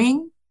chicken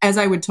wing as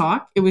I would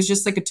talk. It was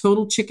just like a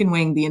total chicken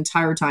wing the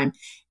entire time.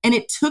 And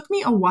it took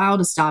me a while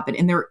to stop it.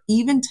 And there are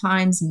even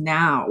times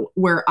now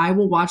where I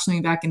will watch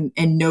something back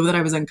and know that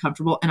I was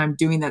uncomfortable and I'm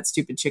doing that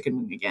stupid chicken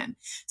wing again.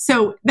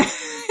 So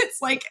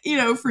it's like,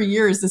 for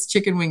years, this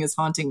chicken wing is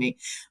haunting me.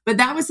 But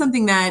that was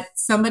something that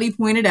somebody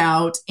pointed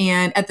out.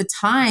 And at the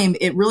time,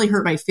 it really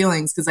hurt my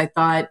feelings because I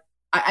thought,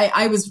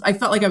 I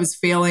felt like I was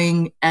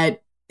failing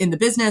in the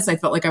business. I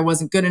felt like I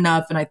wasn't good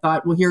enough. And I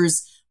thought, well,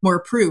 here's more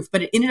proof.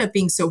 But it ended up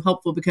being so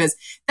helpful because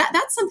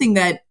that's something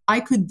that I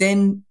could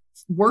then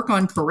work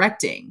on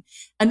correcting.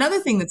 Another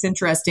thing that's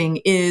interesting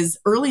is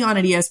early on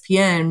at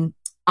ESPN,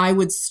 I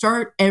would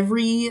start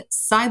every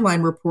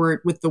sideline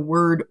report with the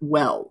word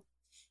well.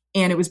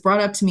 And it was brought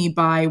up to me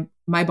by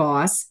my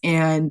boss,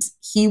 and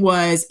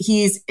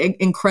he's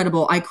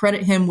incredible. I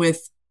credit him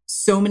with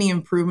so many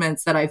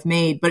improvements that I've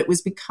made, but it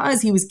was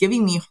because he was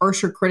giving me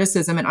harsher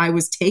criticism and I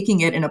was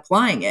taking it and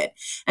applying it.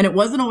 And it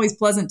wasn't always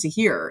pleasant to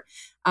hear.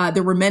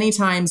 There were many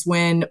times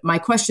when my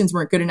questions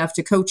weren't good enough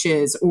to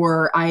coaches,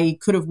 or I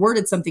could have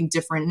worded something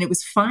different. And it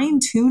was fine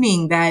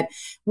tuning that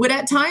would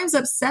at times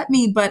upset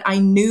me, but I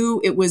knew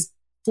it was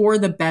for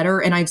the better.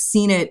 And I've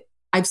seen it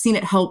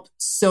help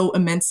so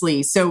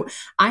immensely. So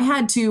I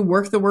had to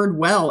work the word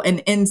well,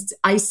 and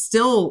I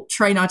still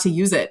try not to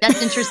use it.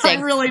 That's interesting.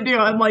 I really do.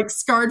 I'm like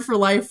scarred for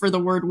life for the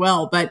word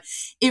well, but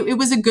it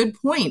was a good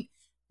point.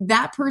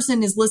 That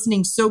person is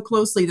listening so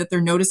closely that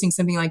they're noticing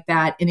something like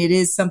that. And it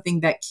is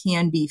something that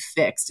can be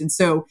fixed. And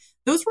so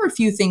those were a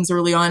few things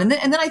early on. And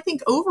then I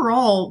think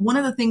overall, one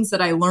of the things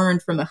that I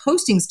learned from a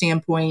hosting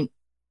standpoint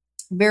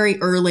very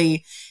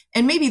early,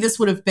 and maybe this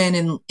would have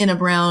been in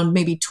around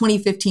maybe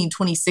 2015,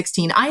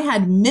 2016, I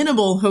had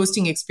minimal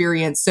hosting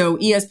experience. So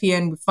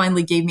ESPN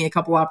finally gave me a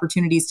couple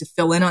opportunities to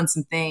fill in on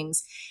some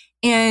things.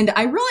 And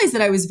I realized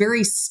that I was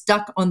very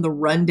stuck on the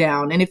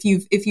rundown. And if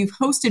you've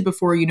hosted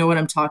before, you know what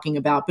I'm talking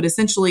about. But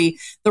essentially,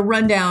 the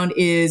rundown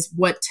is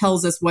what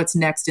tells us what's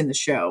next in the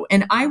show.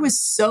 And I was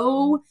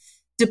so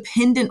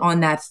dependent on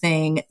that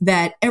thing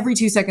that every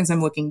 2 seconds I'm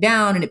looking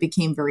down, and it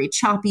became very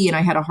choppy and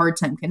I had a hard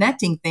time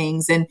connecting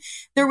things. And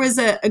there was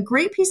a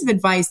great piece of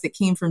advice that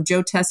came from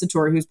Joe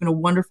Tessitore, who's been a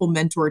wonderful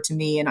mentor to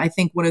me, and I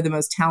think one of the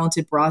most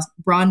talented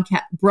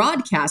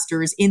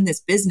broadcasters in this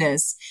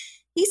business.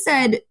 He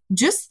said,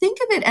 just think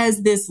of it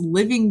as this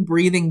living,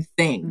 breathing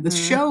thing. Mm-hmm. The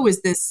show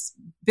is this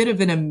bit of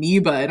an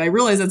amoeba. And I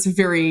realize that's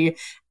very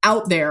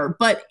out there.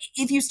 But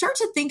if you start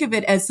to think of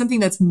it as something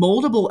that's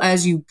moldable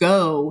as you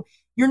go,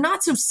 you're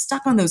not so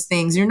stuck on those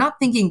things. You're not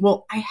thinking,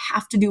 well, I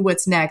have to do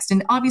what's next.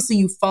 And obviously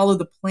you follow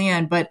the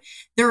plan. But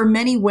there are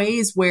many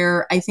ways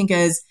where I think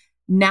as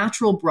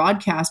natural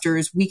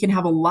broadcasters, we can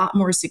have a lot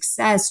more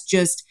success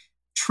just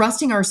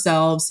trusting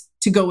ourselves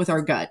to go with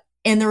our gut.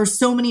 And there are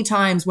so many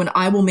times when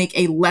I will make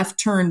a left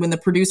turn when the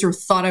producer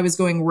thought I was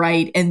going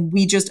right, and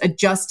we just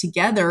adjust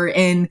together.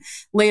 And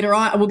later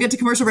on, we'll get to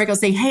commercial break. I'll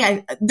say,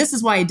 hey, this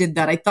is why I did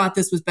that. I thought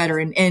this was better.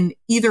 And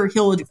either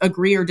he'll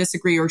agree or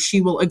disagree, or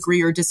she will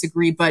agree or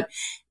disagree. But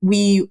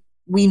we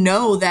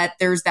know that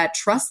there's that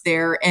trust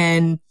there.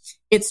 And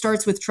it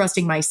starts with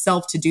trusting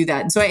myself to do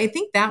that. And so I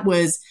think that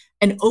was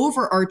an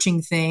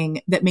overarching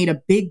thing that made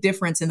a big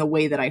difference in the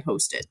way that I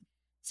hosted.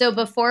 So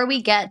before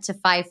we get to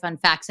 5 fun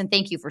facts, and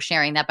thank you for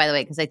sharing that, by the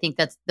way, because I think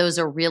those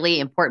are really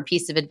important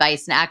piece of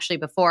advice. And actually,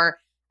 before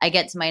I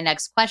get to my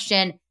next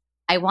question,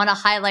 I want to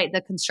highlight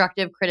the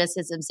constructive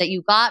criticisms that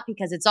you got,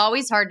 because it's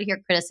always hard to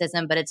hear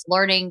criticism, but it's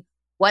learning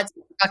what's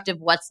constructive,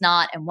 what's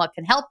not, and what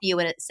can help you.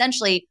 And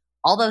essentially,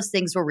 all those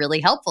things were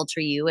really helpful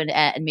to you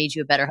and made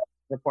you a better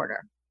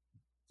reporter.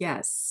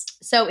 Yes.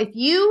 So if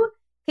you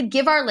could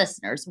give our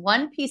listeners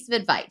one piece of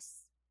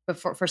advice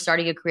for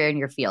starting a career in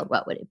your field,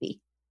 what would it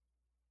be?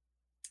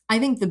 I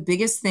think the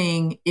biggest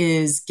thing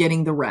is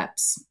getting the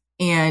reps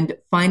and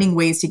finding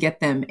ways to get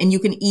them. And you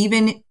can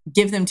even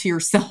give them to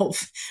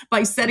yourself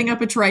by setting up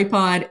a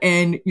tripod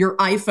and your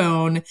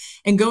iPhone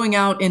and going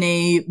out in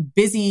a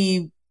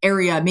busy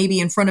area, maybe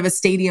in front of a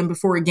stadium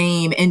before a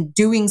game, and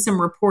doing some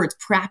reports,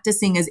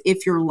 practicing as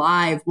if you're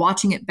live,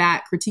 watching it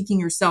back, critiquing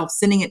yourself,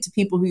 sending it to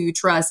people who you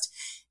trust.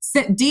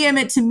 DM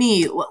it to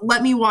me.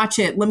 Let me watch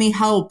it. Let me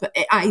help.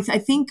 I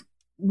think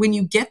when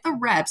you get the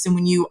reps and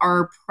when you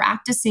are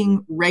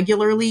practicing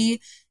regularly,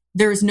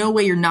 there's no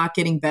way you're not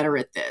getting better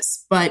at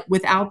this. But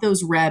without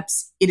those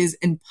reps, it is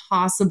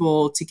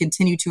impossible to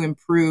continue to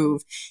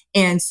improve.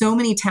 And so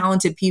many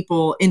talented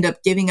people end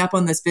up giving up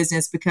on this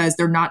business because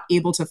they're not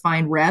able to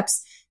find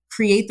reps.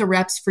 Create the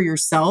reps for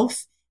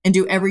yourself and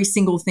do every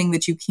single thing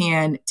that you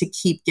can to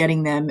keep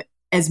getting them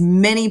as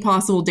many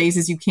possible days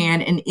as you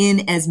can and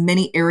in as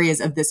many areas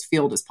of this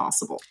field as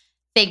possible.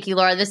 Thank you,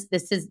 Laura. This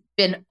has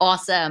been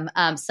awesome.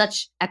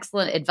 Such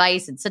excellent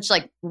advice and such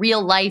like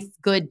real life,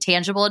 good,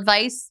 tangible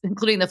advice,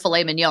 including the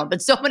filet mignon,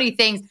 but so many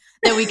things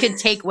that we could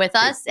take with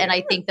us. And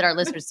I think that our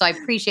listeners, so I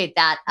appreciate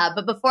that.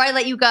 But before I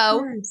let you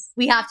go,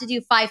 we have to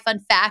do 5 fun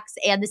facts.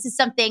 And this is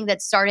something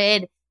that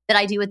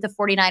I do with the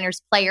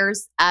 49ers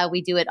players.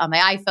 We do it on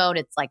my iPhone.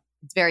 It's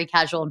very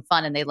casual and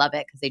fun and they love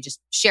it because they just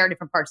share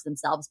different parts of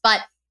themselves.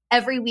 But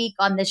every week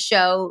on this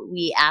show,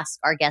 we ask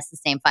our guests the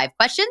same 5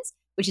 questions,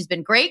 which has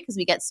been great because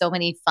we get so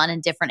many fun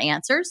and different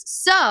answers.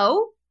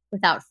 So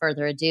without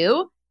further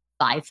ado,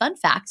 5 fun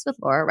facts with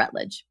Laura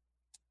Rutledge.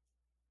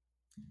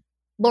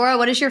 Laura,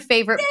 what is your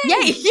favorite? Yay!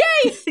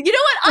 Yay! You know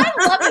what?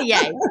 I love a yay.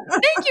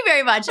 Thank you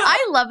very much.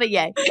 I love a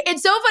yay.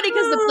 It's so funny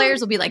because the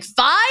players will be like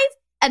 5,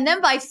 and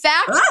then by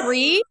fact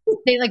 3,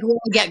 they really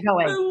get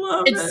going.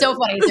 It's so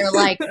funny. They're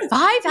like, 5?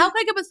 How can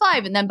I come with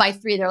 5? And then by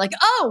 3, they're like,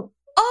 oh.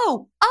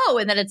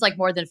 And then it's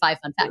more than 5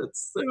 fun facts.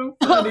 That's so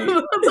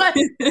funny. But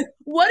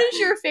what is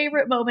your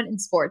favorite moment in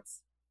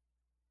sports?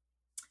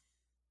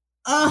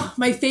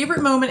 My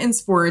favorite moment in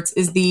sports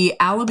is the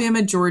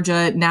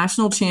Alabama-Georgia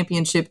national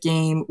championship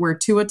game where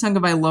Tua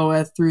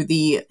Tagovailoa threw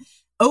the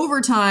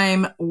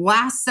overtime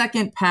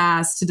last-second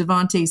pass to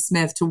Devontae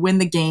Smith to win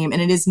the game.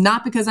 And it is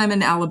not because I'm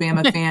an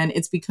Alabama fan.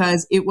 It's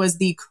because it was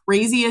the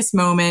craziest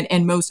moment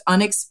and most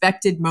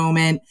unexpected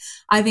moment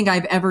I think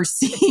I've ever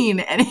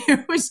seen. And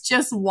it was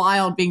just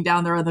wild being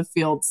down there on the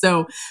field.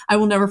 So I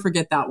will never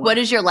forget that one. What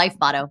is your life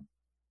motto?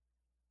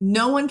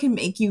 No one can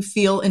make you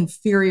feel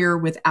inferior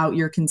without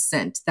your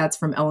consent. That's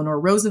from Eleanor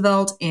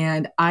Roosevelt.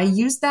 And I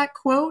use that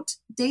quote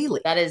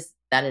daily. That is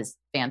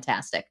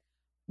fantastic.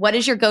 What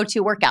is your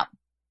go-to workout?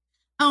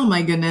 Oh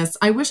my goodness.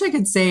 I wish I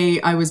could say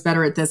I was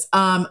better at this.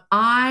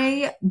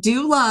 I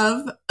do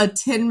love a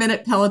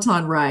 10-minute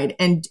Peloton ride.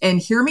 And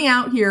hear me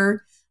out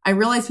here. I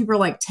realize people are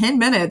like 10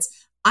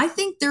 minutes. I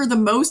think they're the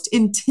most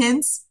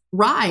intense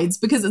rides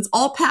because it's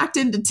all packed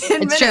into 10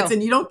 minutes true.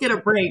 And you don't get a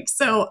break.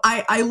 So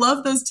I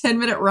love those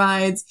 10-minute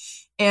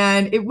rides.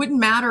 And it wouldn't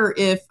matter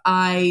if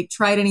I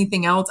tried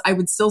anything else. I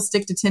would still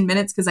stick to 10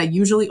 minutes because I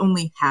usually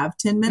only have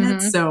 10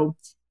 minutes. Mm-hmm. So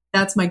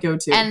that's my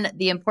go-to. And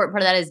the important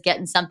part of that is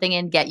getting something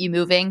in, get you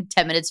moving,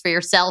 10 minutes for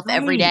yourself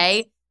every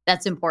day.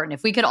 That's important.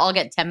 If we could all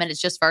get 10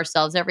 minutes just for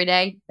ourselves every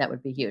day, that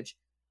would be huge.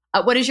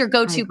 What is your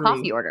go-to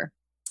coffee order?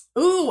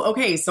 Ooh,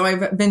 okay. So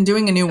I've been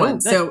doing a new one.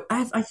 Good. So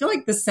I feel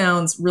like this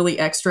sounds really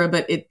extra,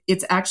 but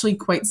it's actually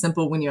quite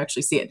simple when you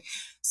actually see it.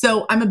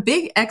 So I'm a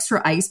big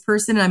extra ice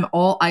person and I'm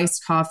all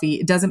iced coffee.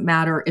 It doesn't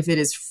matter if it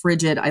is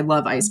frigid. I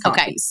love iced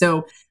coffee. Okay.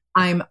 So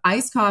I'm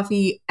iced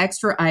coffee,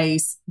 extra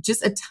ice,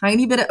 just a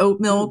tiny bit of oat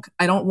milk.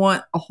 I don't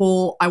want a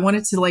whole, I want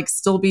it to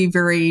still be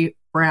very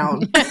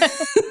brown.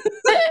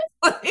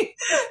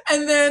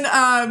 And then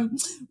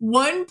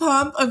 1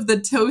 pump of the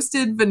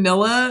toasted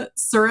vanilla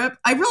syrup.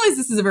 I realize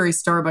this is a very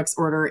Starbucks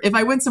order. If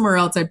I went somewhere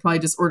else, I'd probably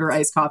just order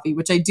iced coffee,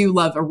 which I do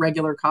love a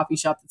regular coffee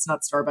shop that's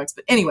not Starbucks.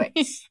 But anyway,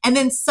 and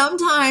then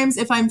sometimes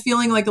if I'm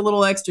feeling like a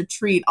little extra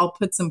treat, I'll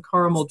put some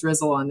caramel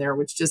drizzle on there,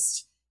 which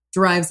just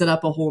drives it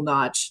up a whole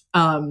notch.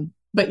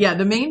 But yeah,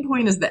 the main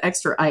point is the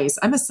extra ice.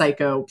 I'm a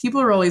psycho. People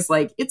are always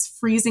like, it's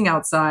freezing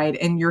outside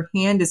and your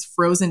hand is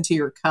frozen to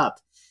your cup.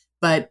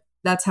 But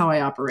that's how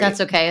I operate. That's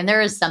okay. And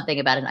there is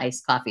something about an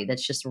iced coffee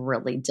that's just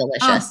really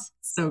delicious. Oh,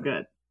 so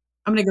good.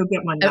 I'm going to go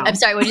get one now. I'm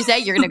sorry, what did you say?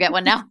 You're going to get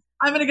one now?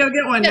 I'm going to go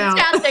get one now.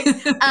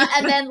 Fantastic.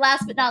 And then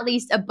last but not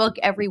least, a book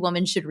every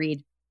woman should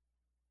read.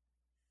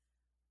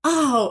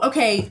 Oh,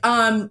 okay.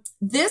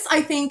 This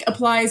I think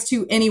applies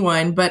to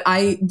anyone, but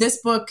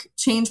this book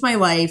changed my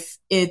life.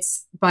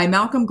 It's by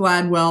Malcolm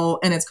Gladwell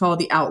and it's called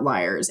The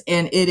Outliers,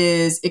 and it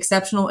is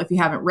exceptional if you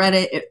haven't read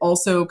it. It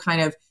also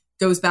kind of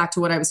goes back to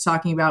what I was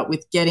talking about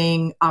with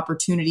getting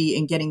opportunity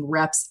and getting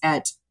reps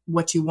at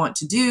what you want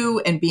to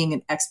do and being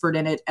an expert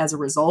in it as a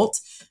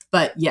result.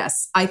 But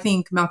yes, I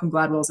think Malcolm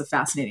Gladwell is a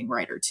fascinating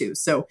writer too.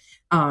 So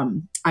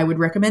I would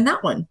recommend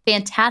that one.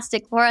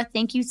 Fantastic. Laura,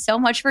 thank you so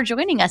much for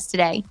joining us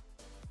today.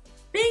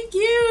 Thank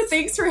you.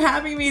 Thanks for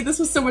having me. This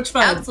was so much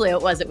fun.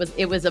 Absolutely.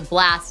 It was a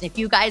blast. And if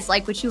you guys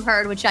like what you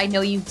heard, which I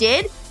know you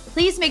did,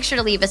 please make sure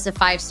to leave us a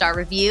 5-star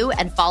review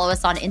and follow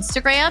us on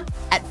Instagram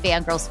at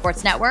Fangirl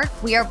Sports Network.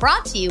 We are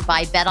brought to you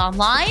by Bet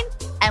Online.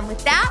 And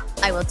with that,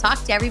 I will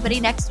talk to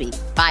everybody next week.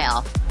 Bye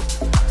all.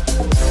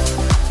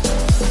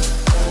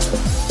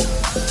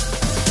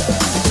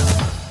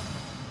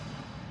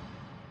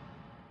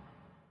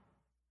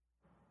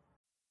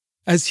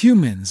 As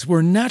humans,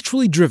 we're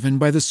naturally driven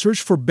by the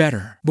search for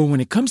better. But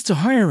when it comes to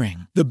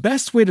hiring, the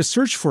best way to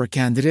search for a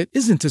candidate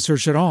isn't to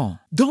search at all.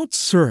 Don't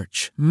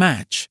search,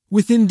 match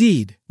with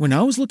Indeed. When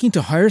I was looking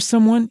to hire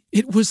someone,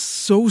 it was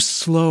so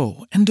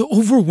slow and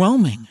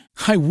overwhelming.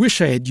 I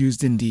wish I had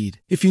used Indeed.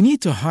 If you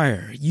need to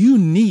hire, you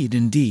need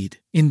Indeed.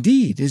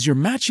 Indeed is your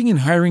matching and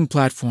hiring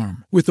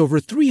platform with over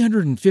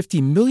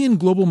 350 million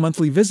global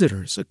monthly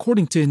visitors,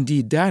 according to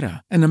Indeed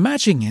data, and a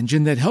matching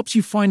engine that helps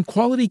you find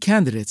quality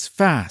candidates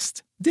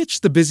fast.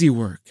 Ditch the busy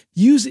work.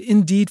 Use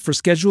Indeed for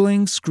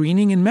scheduling,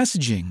 screening, and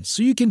messaging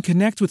so you can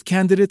connect with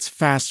candidates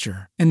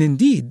faster. And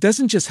Indeed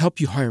doesn't just help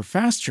you hire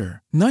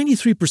faster.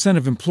 93%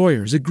 of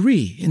employers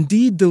agree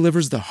Indeed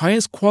delivers the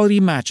highest quality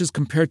matches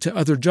compared to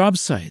other job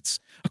sites,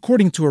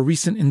 according to a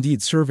recent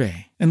Indeed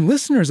survey. And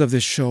listeners of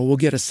this show will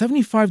get a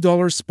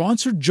 $75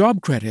 sponsored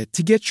job credit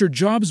to get your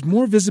jobs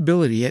more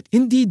visibility at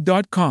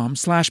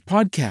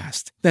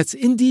Indeed.com/podcast. That's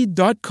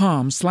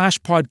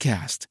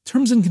Indeed.com/podcast.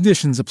 Terms and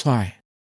conditions apply.